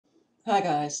Hi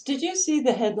guys, did you see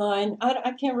the headline?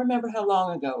 I can't remember how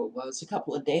long ago it was, a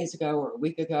couple of days ago or a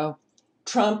week ago.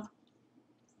 Trump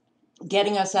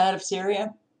getting us out of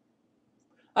Syria.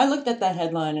 I looked at that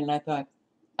headline and I thought,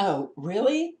 oh,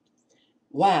 really?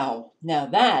 Wow, now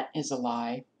that is a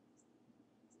lie.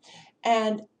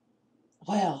 And,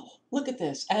 well, look at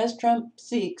this. As Trump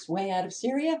seeks way out of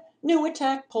Syria, new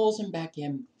attack pulls him back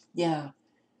in. Yeah,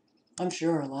 I'm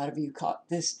sure a lot of you caught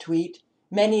this tweet.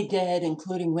 Many dead,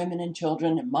 including women and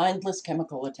children, in mindless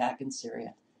chemical attack in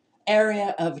Syria.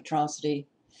 Area of atrocity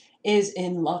is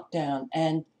in lockdown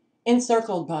and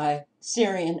encircled by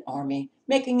Syrian army,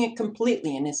 making it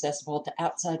completely inaccessible to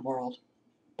outside world.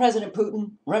 President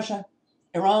Putin, Russia,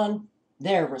 Iran,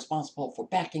 they're responsible for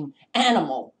backing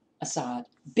animal Assad.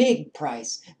 Big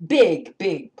price, big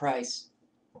price.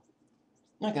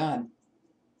 My God.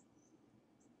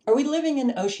 Are we living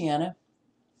in Oceania?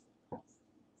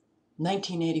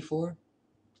 1984?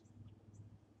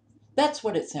 That's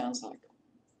what it sounds like.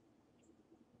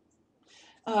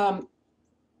 Um,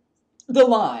 the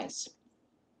lies,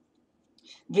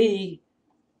 the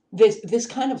this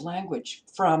kind of language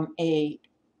from a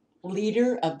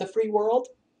leader of the free world.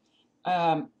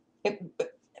 Um, it,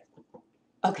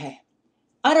 okay,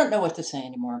 I don't know what to say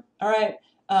anymore. All right,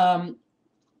 um,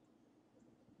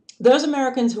 those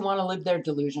Americans who want to live their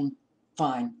delusion,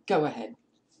 fine, go ahead,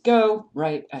 go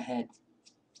right ahead.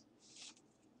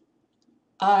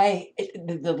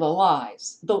 The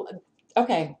lies.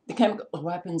 Okay, the chemical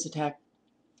weapons attack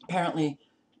apparently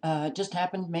just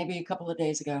happened maybe a couple of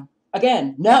days ago.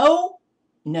 Again, no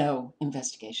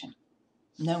investigation,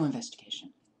 no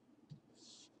investigation.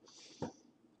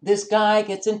 This guy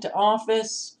gets into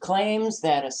office, claims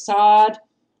that Assad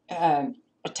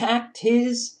attacked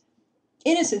his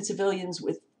innocent civilians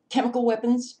with chemical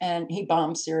weapons and he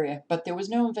bombed Syria, but there was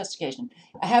no investigation.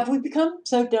 Have we become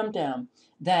so dumbed down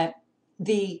that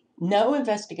the no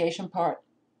investigation part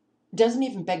doesn't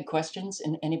even beg questions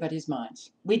in anybody's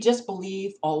minds? We just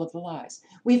believe all of the lies.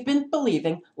 We've been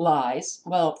believing lies,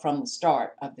 well, from the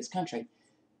start of this country.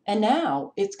 And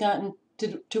now it's gotten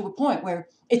to a point where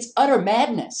it's utter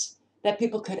madness that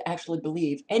people could actually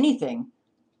believe anything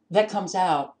that comes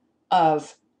out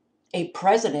of a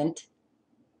president,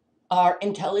 our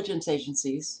intelligence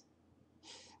agencies,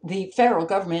 the federal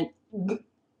government,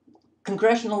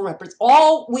 congressional records.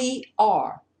 All we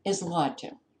are is lied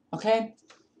to, okay?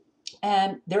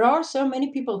 And there are so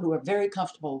many people who are very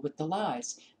comfortable with the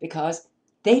lies because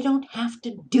they don't have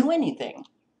to do anything.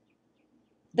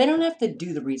 They don't have to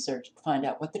do the research to find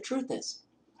out what the truth is.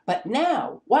 But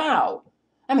now, wow,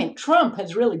 I mean, Trump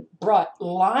has really brought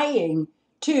lying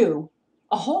to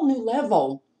a whole new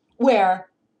level where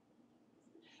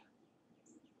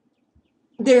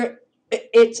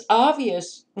it's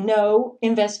obvious no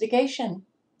investigation,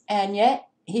 and yet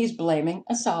he's blaming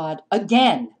Assad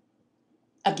again.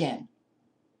 Again.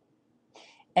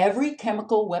 Every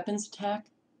chemical weapons attack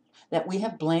that we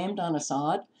have blamed on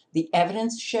Assad, the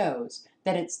evidence shows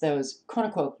that it's those quote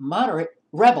unquote moderate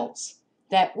rebels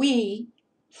that we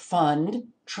fund,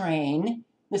 train.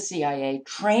 The CIA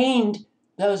trained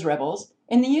those rebels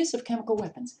in the use of chemical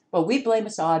weapons. Well, we blame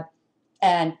Assad,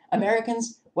 and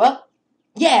Americans, well,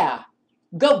 yeah,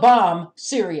 go bomb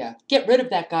Syria. Get rid of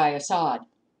that guy, Assad,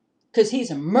 because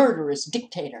he's a murderous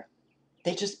dictator.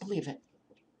 They just believe it.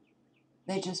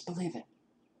 They just believe it.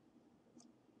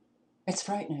 It's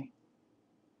frightening.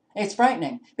 It's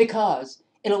frightening because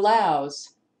it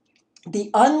allows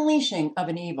the unleashing of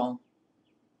an evil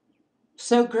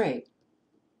so great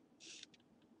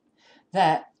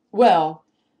that, well,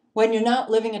 when you're not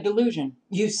living a delusion,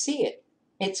 you see it.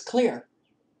 It's clear.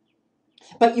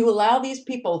 But you allow these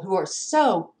people who are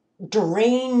so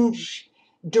deranged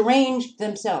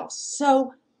themselves,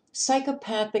 so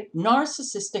psychopathic,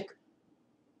 narcissistic,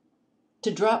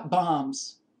 to drop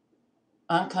bombs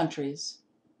on countries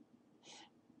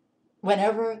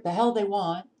whenever the hell they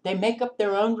want. They make up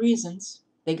their own reasons.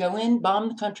 They go in, bomb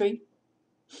the country.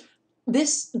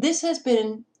 This is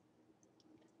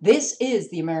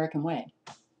the American way.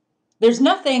 There's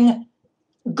nothing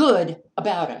good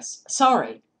about us.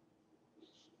 Sorry.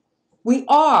 We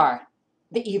are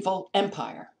the evil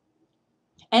empire.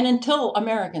 And until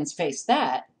Americans face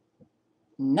that,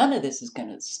 none of this is going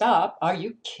to stop. Are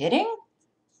you kidding?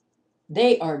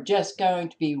 They are just going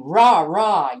to be rah,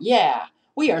 rah, yeah.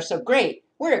 We are so great.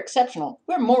 We're exceptional.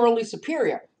 We're morally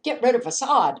superior. Get rid of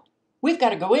Assad. We've got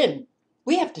to go in.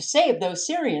 We have to save those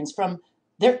Syrians from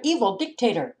their evil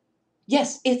dictator.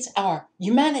 Yes, it's our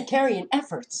humanitarian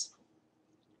efforts.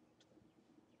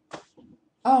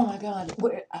 Oh my God,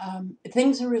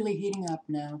 things are really heating up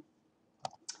now.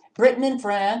 Britain and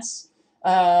France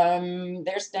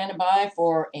They're standing by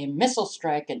for a missile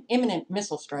strike, an imminent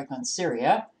missile strike on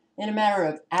Syria. In a matter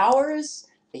of hours,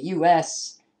 the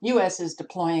U.S. is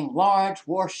deploying large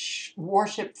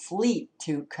warship fleet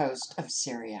to coast of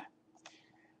Syria.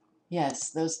 Yes,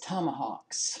 those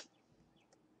Tomahawks.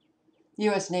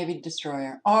 U.S. Navy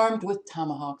destroyer armed with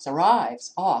Tomahawks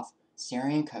arrives off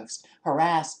Syrian coast,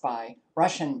 harassed by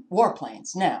Russian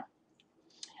warplanes. Now,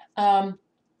 I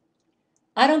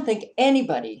don't think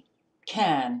anybody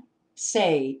can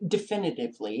say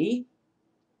definitively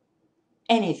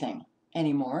anything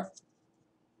anymore.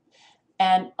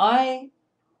 And I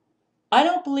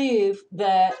don't believe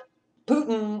that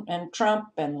Putin and Trump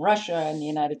and Russia and the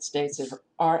United States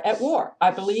are at war.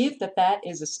 I believe that that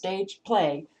is a staged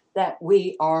play that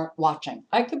we are watching.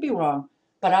 I could be wrong,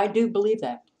 but I do believe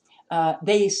that. Now,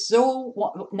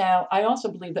 I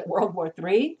also believe that World War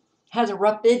III has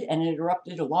erupted, and it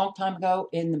erupted a long time ago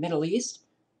in the Middle East.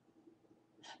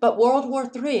 But World War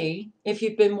III, if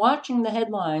you've been watching the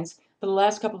headlines for the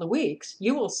last couple of weeks,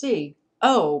 you will see,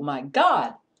 oh my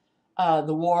God,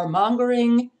 the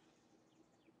warmongering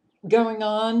going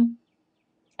on,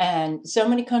 and so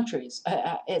many countries.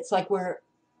 It's like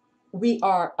we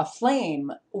are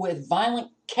aflame with violent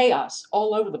chaos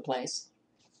all over the place.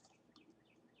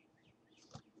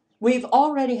 We've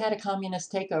already had a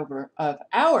communist takeover of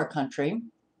our country.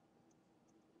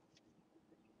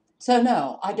 So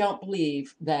no, I don't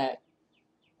believe that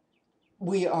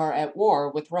we are at war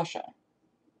with Russia.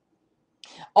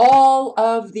 All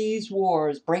of these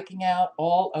wars breaking out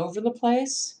all over the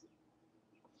place,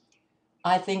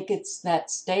 I think it's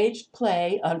that staged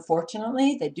play.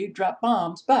 Unfortunately, they do drop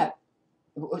bombs, but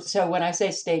so when I say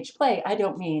staged play, I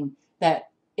don't mean that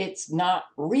it's not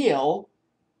real,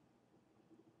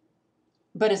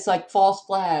 but it's like false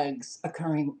flags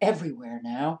occurring everywhere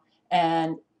now,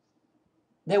 and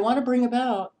they want to bring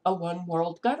about a one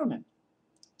world government.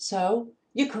 So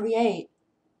you create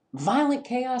violent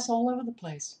chaos all over the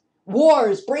place,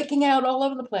 wars breaking out all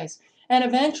over the place, and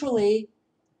eventually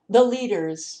the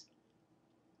leaders,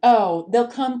 oh, they'll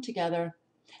come together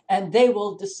and they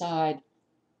will decide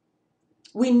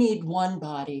we need one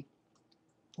body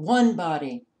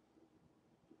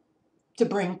to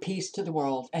bring peace to the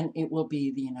world, and it will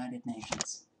be the United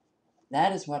Nations.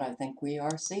 That is what I think we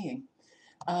are seeing.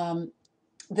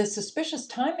 The suspicious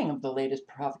timing of the latest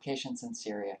provocations in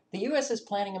Syria. The U.S. is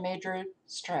planning a major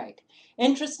strike.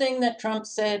 Interesting that Trump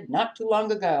said not too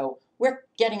long ago, we're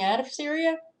getting out of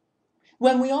Syria,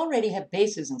 when we already have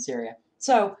bases in Syria.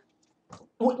 So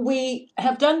we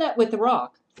have done that with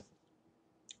Iraq.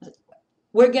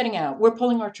 We're getting out. We're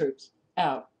pulling our troops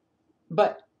out.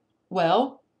 But,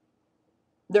 well,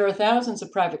 there are thousands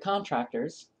of private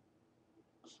contractors.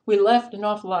 We left an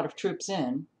awful lot of troops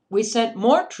in. We sent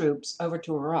more troops over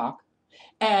to Iraq.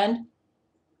 And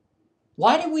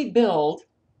why did we build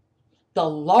the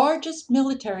largest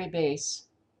military base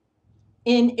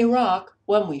in Iraq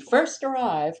when we first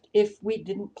arrived if we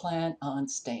didn't plan on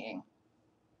staying?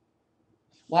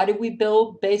 Why did we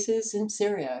build bases in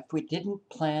Syria if we didn't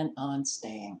plan on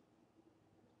staying?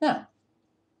 No.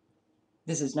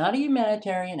 This is not a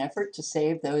humanitarian effort to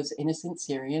save those innocent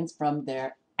Syrians from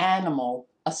their animal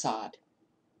Assad.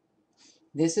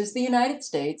 This is the United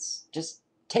States just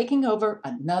taking over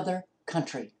another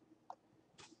country.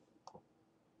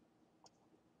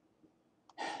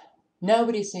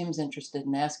 Nobody seems interested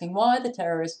in asking why the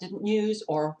terrorists didn't use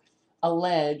or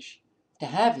allege to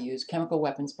have used chemical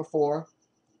weapons before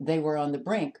they were on the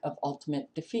brink of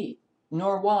ultimate defeat,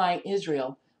 nor why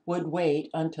Israel would wait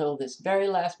until this very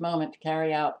last moment to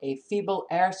carry out a feeble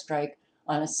airstrike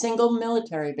on a single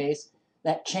military base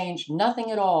that changed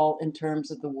nothing at all in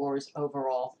terms of the war's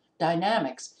overall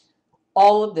dynamics.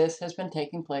 All of this has been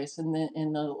taking place in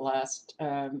the last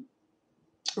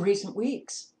recent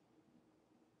weeks.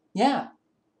 Yeah,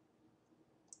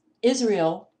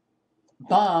 Israel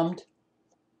bombed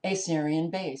a Syrian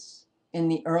base in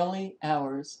the early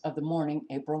hours of the morning,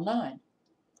 April 9,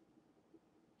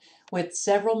 with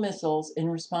several missiles in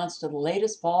response to the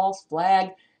latest false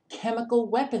flag chemical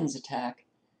weapons attack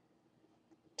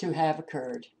to have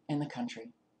occurred in the country.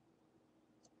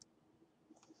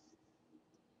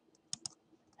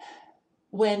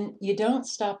 When you don't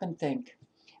stop and think,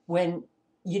 when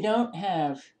you don't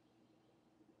have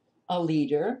a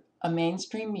leader, a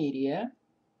mainstream media,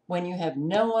 when you have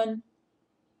no one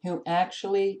who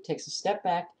actually takes a step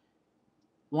back,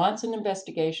 wants an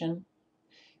investigation,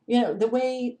 the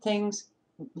way things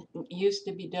used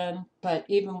to be done, but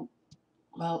even,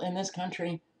 well, in this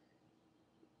country,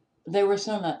 they were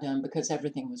so not done because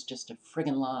everything was just a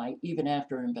friggin' lie, even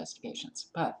after investigations.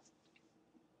 But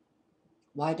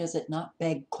Why does it not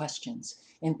beg questions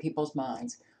in people's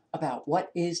minds about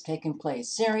what is taking place?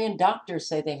 Syrian doctors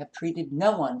say they have treated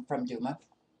no one from Douma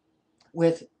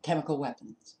with chemical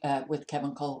weapons, with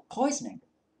chemical poisoning.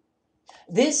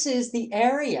 This is the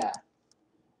area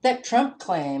that Trump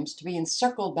claims to be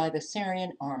encircled by the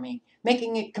Syrian army,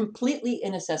 making it completely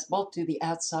inaccessible to the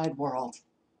outside world.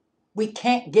 We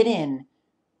can't get in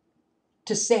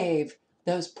to save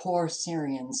those poor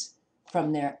Syrians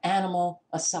from their animal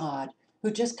Assad,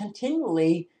 who just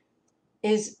continually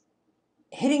is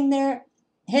hitting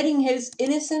his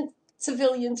innocent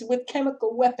civilians with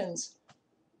chemical weapons.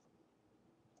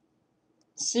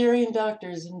 Syrian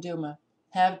doctors in Douma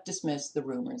have dismissed the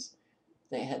rumors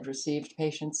they had received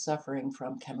patients suffering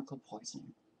from chemical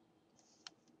poisoning.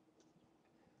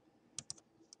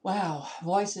 Wow,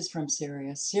 voices from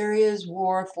Syria. Syria's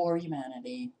war for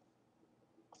humanity.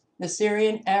 The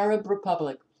Syrian Arab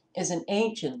Republic is an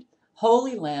ancient,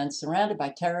 holy land surrounded by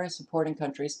terrorist-supporting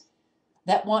countries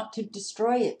that want to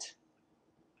destroy it.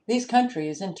 These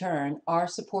countries, in turn, are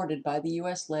supported by the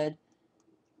US-led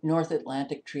North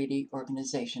Atlantic Treaty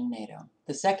Organization, NATO.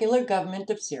 The secular government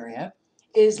of Syria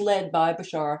is led by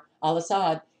Bashar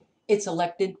al-Assad, its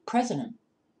elected president.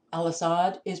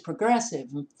 Al-Assad is progressive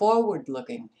and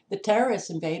forward-looking. The terrorists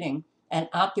invading and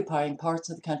occupying parts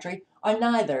of the country are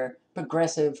neither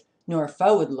progressive nor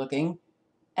forward-looking,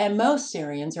 and most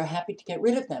Syrians are happy to get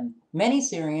rid of them. Many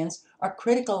Syrians are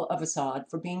critical of Assad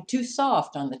for being too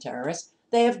soft on the terrorists.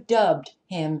 They have dubbed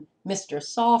him Mr.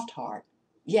 Soft Heart.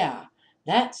 Yeah,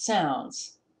 that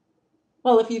sounds...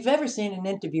 Well, if you've ever seen an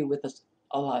interview with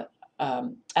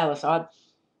al-Assad,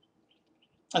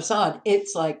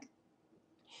 it's like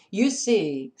you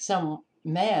see some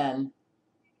man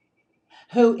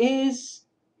who is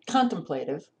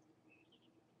contemplative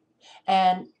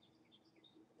and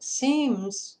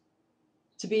seems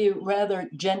to be rather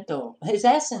gentle. His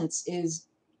essence is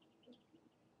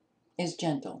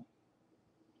gentle.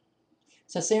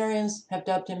 So Syrians have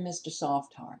dubbed him Mr.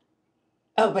 Soft Heart.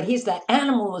 Oh, but he's that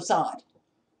animal Assad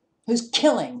who's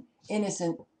killing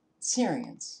innocent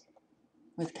Syrians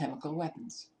with chemical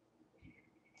weapons.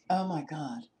 Oh my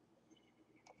God.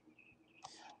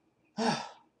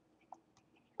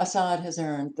 Assad has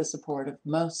earned the support of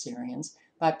most Syrians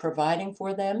by providing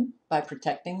for them, by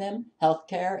protecting them.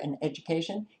 Healthcare and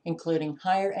education, including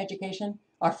higher education,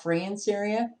 are free in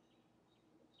Syria.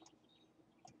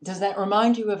 Does that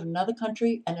remind you of another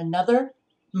country and another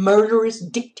murderous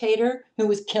dictator who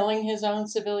was killing his own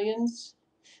civilians?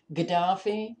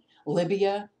 Gaddafi,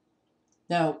 Libya.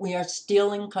 No, we are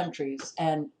stealing countries.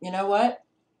 And you know what?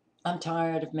 I'm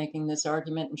tired of making this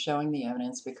argument and showing the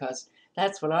evidence, because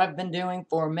that's what I've been doing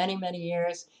for many, many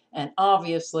years. And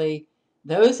obviously,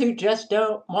 those who just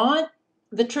don't want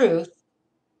the truth,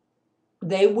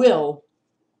 they will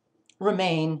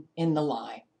remain in the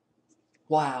lie.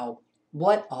 Wow,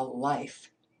 what a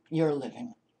life you're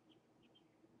living.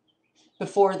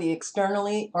 Before the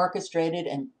externally orchestrated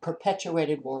and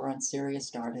perpetuated war on Syria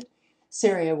started,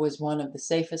 Syria was one of the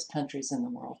safest countries in the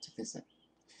world to visit.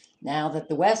 Now that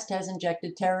the West has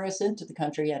injected terrorists into the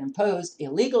country and imposed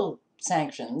illegal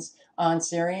sanctions on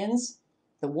Syrians,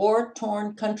 the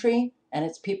war-torn country and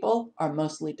its people are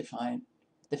mostly defiant.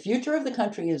 The future of the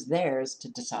country is theirs to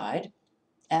decide,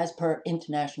 as per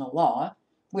international law,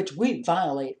 which we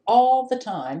violate all the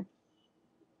time,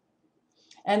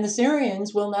 and the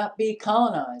Syrians will not be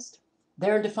colonized.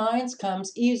 Their defiance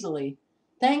comes easily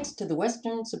thanks to the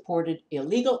Western-supported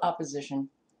illegal opposition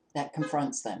that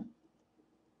confronts them.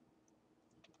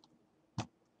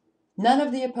 None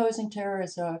of the opposing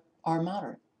terrorists are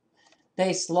moderate.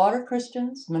 They slaughter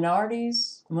Christians,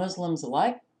 minorities, Muslims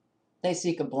alike. They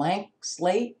seek a blank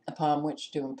slate upon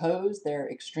which to impose their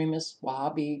extremist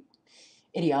Wahhabi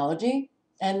ideology,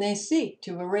 and they seek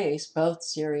to erase both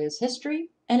Syria's history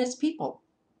and its people.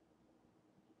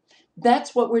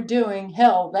 That's what we're doing.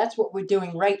 Hell, that's what we're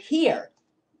doing right here.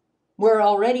 We're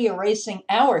already erasing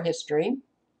our history.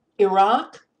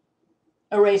 Iraq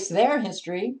erased their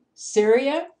history.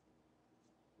 Syria,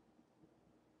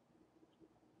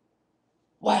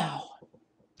 wow.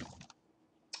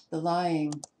 The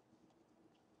lying.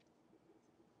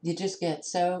 You just get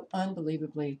so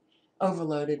unbelievably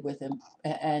overloaded with them,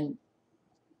 and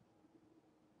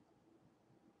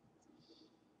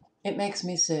it makes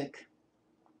me sick.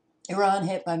 Iran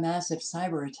hit by massive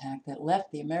cyber attack that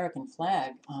left the American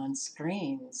flag on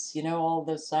screens. You know, all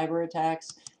those cyber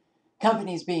attacks,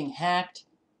 companies being hacked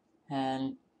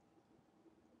and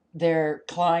their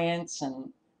clients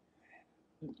and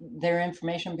their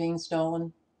information being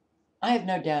stolen. I have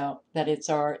no doubt that it's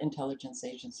our intelligence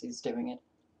agencies doing it.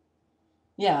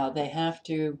 Yeah, they have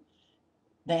to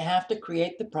They have to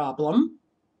create the problem,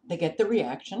 they get the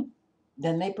reaction,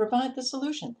 then they provide the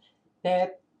solution. They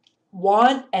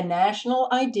want a national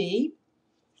ID,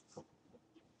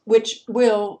 which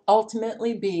will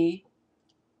ultimately be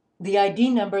the ID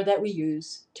number that we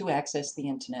use to access the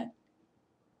internet.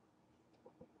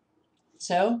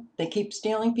 So they keep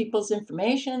stealing people's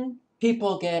information.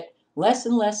 People get less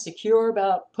and less secure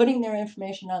about putting their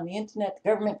information on the internet. The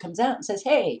government comes out and says,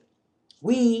 hey,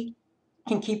 we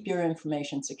can keep your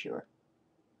information secure.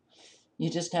 You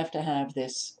just have to have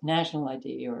this national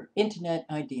ID or internet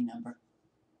ID number,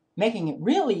 making it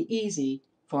really easy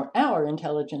for our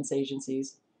intelligence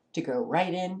agencies to go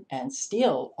right in and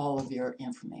steal all of your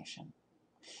information.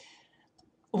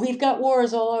 We've got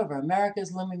wars all over.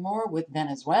 America's looming war with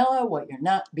Venezuela, what you're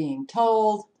not being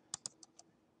told.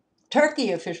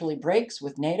 Turkey officially breaks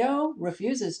with NATO,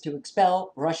 refuses to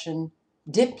expel Russian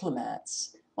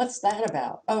diplomats. What's that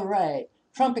about? Oh, right.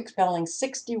 Trump expelling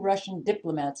 60 Russian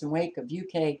diplomats in wake of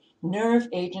UK nerve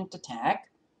agent attack.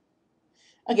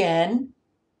 Again,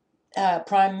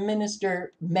 Prime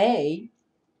Minister May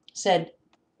said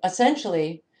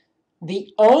essentially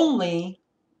the only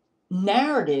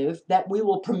narrative that we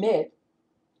will permit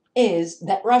is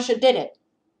that Russia did it.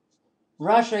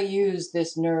 Russia used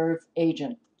this nerve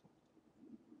agent.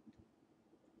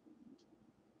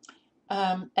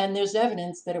 And there's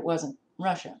evidence that it wasn't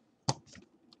Russia.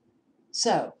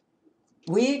 So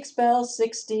we expel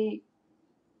 60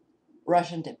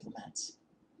 Russian diplomats.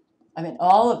 I mean,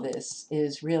 all of this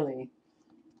is really...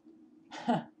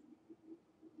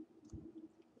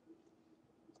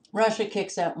 Russia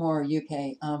kicks out more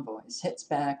UK envoys, hits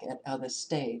back at other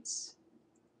states.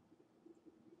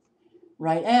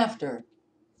 Right after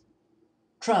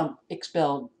Trump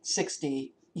expelled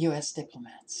 60 US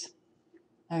diplomats.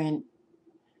 I mean,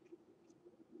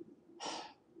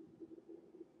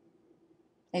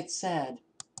 it's sad.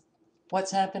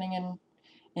 What's happening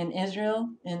in Israel,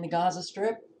 in the Gaza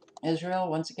Strip? Israel,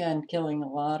 once again, killing a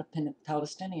lot of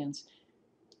Palestinians.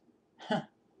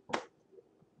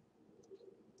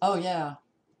 Oh, yeah.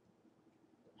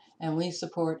 And we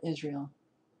support Israel.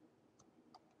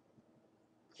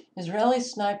 Israeli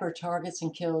sniper targets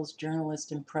and kills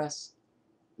journalist in press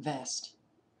vest.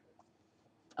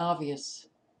 Obvious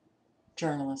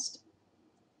journalist.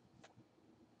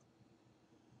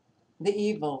 The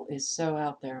evil is so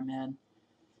out there, man.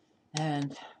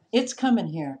 And it's coming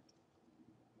here.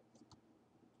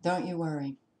 Don't you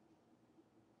worry.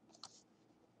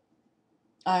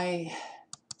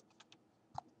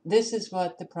 This is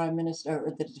what the Prime Minister,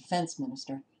 or the Defense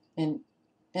Minister in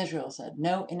Israel said.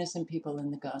 No innocent people in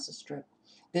the Gaza Strip.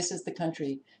 This is the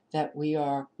country that we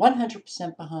are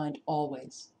 100% behind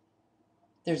always.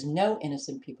 There's no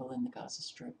innocent people in the Gaza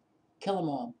Strip. Kill them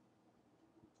all.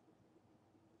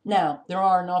 Now, there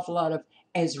are an awful lot of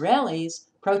Israelis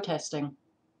protesting.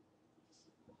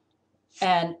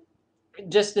 And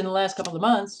just in the last couple of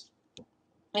months,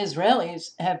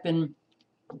 Israelis have been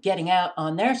getting out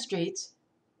on their streets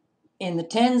in the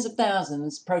tens of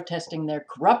thousands protesting their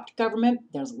corrupt government.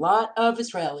 There's a lot of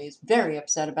Israelis very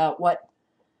upset about what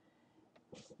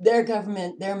their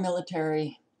government, their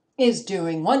military is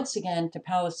doing once again to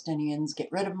Palestinians.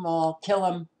 Get rid of them all, kill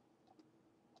them.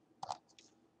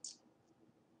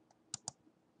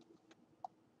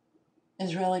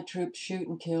 Israeli troops shoot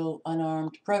and kill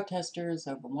unarmed protesters,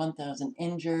 over 1,000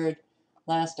 injured.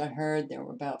 Last I heard, there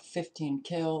were about 15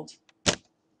 killed.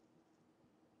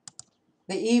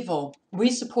 The evil.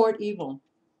 We support evil.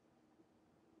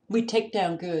 We take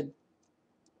down good.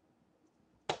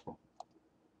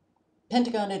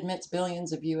 Pentagon admits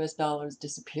billions of US dollars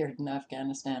disappeared in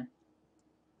Afghanistan.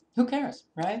 Who cares,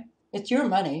 right? It's your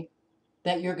money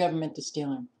that your government is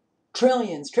stealing.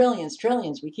 Trillions, trillions,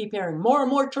 trillions. We keep hearing more and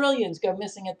more trillions go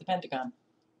missing at the Pentagon.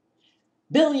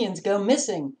 Billions go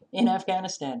missing in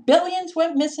Afghanistan. Billions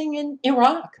went missing in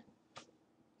Iraq.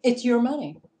 It's your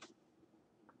money.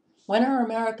 When are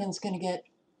Americans going to get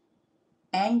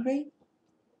angry?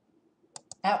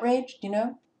 Outraged,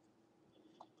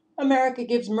 America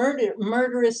gives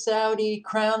murderous Saudi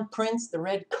crown prince the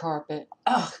red carpet.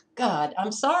 Oh, God,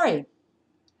 I'm sorry.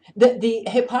 The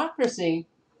hypocrisy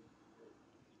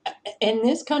in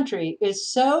this country is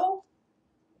so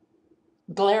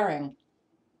glaring.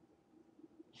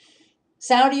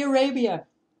 Saudi Arabia,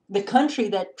 the country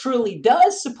that truly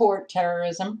does support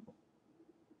terrorism,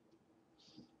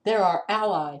 they're our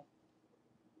ally.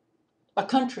 A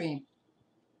country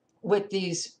with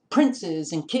these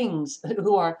princes and kings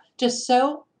who are just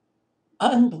so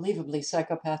unbelievably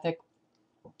psychopathic.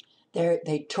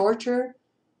 They torture,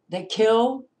 they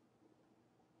kill,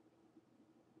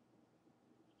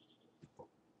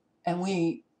 and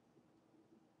we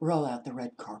roll out the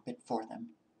red carpet for them.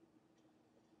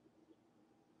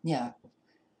 Yeah.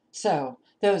 So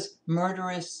those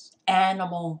murderous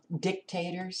animal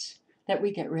dictators that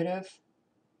we get rid of,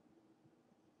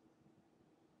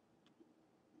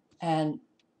 and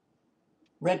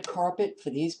red carpet for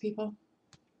these people,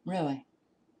 really,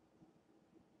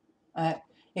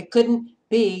 it couldn't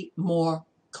be more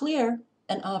clear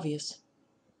and obvious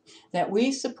that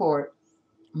we support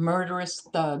murderous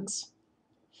thugs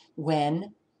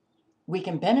when we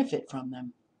can benefit from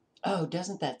them. Oh,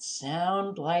 doesn't that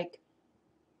sound like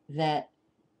that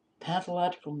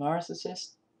pathological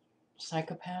narcissist,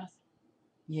 psychopath?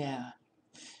 Yeah.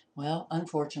 Well,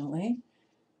 unfortunately,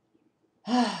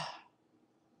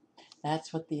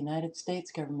 that's what the United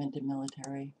States government and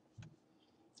military,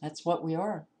 that's what we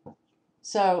are.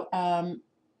 So,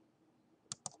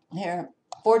 here,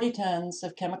 40 tons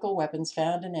of chemical weapons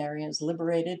found in areas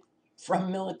liberated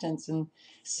from militants in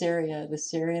Syria. The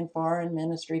Syrian Foreign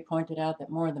Ministry pointed out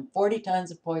that more than 40 tons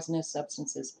of poisonous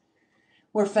substances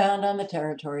were found on the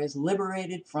territories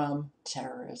liberated from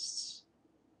terrorists.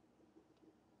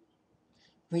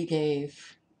 We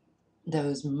gave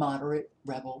those moderate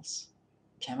rebels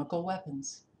chemical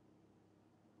weapons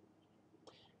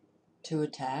to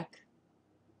attack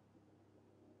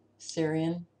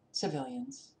Syrian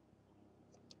civilians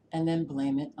and then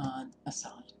blame it on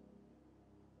Assad.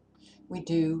 We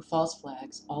do false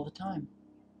flags all the time.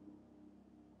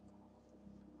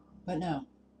 But no,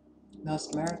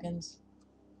 most Americans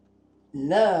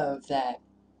love that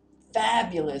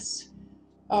fabulous,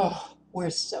 oh, we're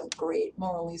so great,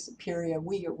 morally superior.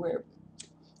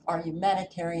 Our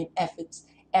humanitarian efforts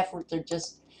are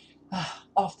just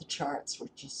off the charts. We're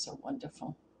just so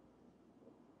wonderful.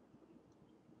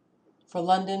 For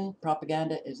London,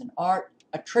 propaganda is an art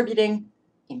attributing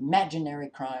imaginary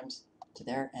crimes to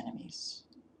their enemies.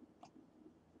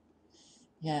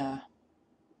 Yeah,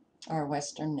 our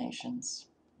Western nations.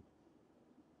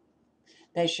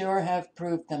 They sure have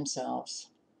proved themselves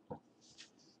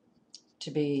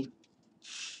to be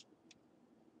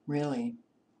really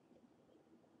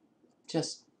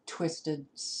just twisted,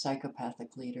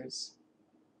 psychopathic leaders.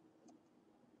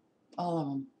 All of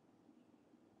them.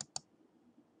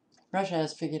 Russia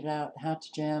has figured out how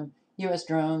to jam U.S.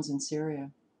 drones in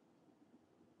Syria.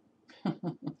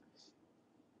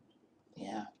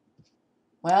 Yeah.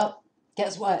 Well,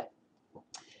 guess what?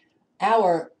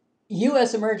 Our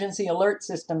U.S. emergency alert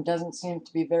system doesn't seem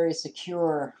to be very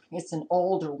secure. It's an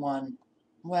older one.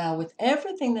 Well, with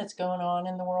everything that's going on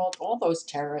in the world, all those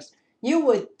terrorists, you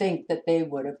would think that they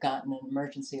would have gotten an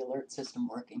emergency alert system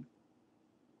working.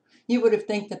 You would have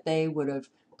think that they would have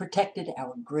protected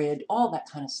our grid, all that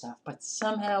kind of stuff. But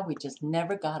somehow we just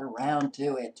never got around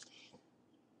to it.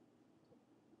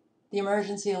 The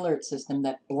emergency alert system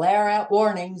that blare out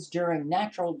warnings during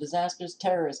natural disasters,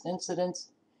 terrorist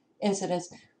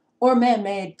incidents, or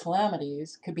man-made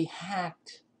calamities could be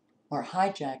hacked or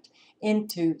hijacked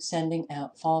into sending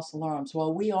out false alarms.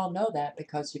 Well, we all know that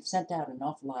because you've sent out an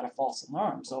awful lot of false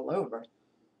alarms all over.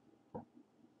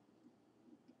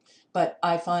 But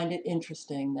I find it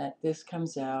interesting that this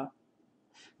comes out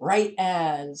right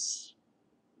as,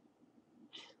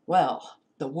 well,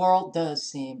 the world does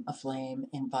seem aflame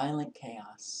in violent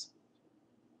chaos.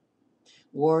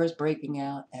 Wars breaking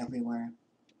out everywhere.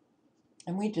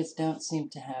 And we just don't seem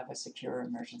to have a secure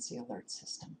emergency alert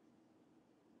system.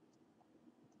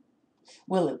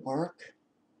 Will it work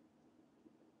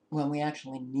when we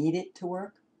actually need it to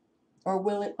work? Or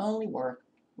will it only work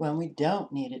when we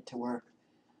don't need it to work?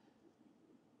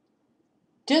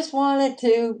 Just wanted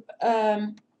to,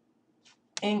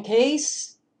 in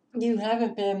case you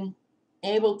haven't been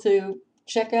able to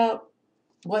check out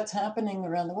what's happening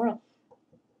around the world,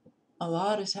 a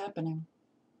lot is happening.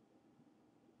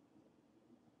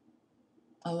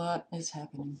 A lot is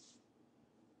happening.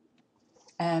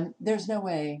 And there's no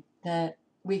way that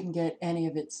we can get any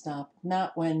of it stopped.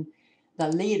 Not when the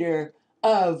leader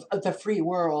of the free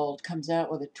world comes out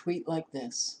with a tweet like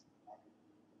this.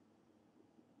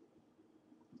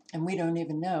 And we don't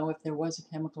even know if there was a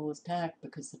chemical attack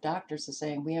because the doctors are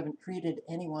saying we haven't treated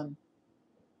anyone.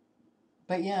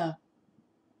 But yeah,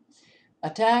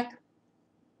 attack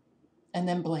and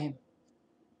then blame.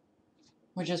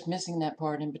 We're just missing that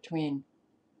part in between.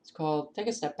 It's called take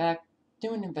a step back,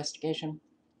 do an investigation,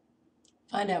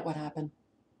 find out what happened,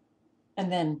 and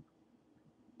then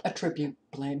attribute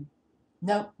blame.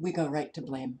 No, we go right to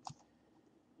blame.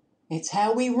 It's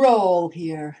how we roll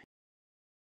here.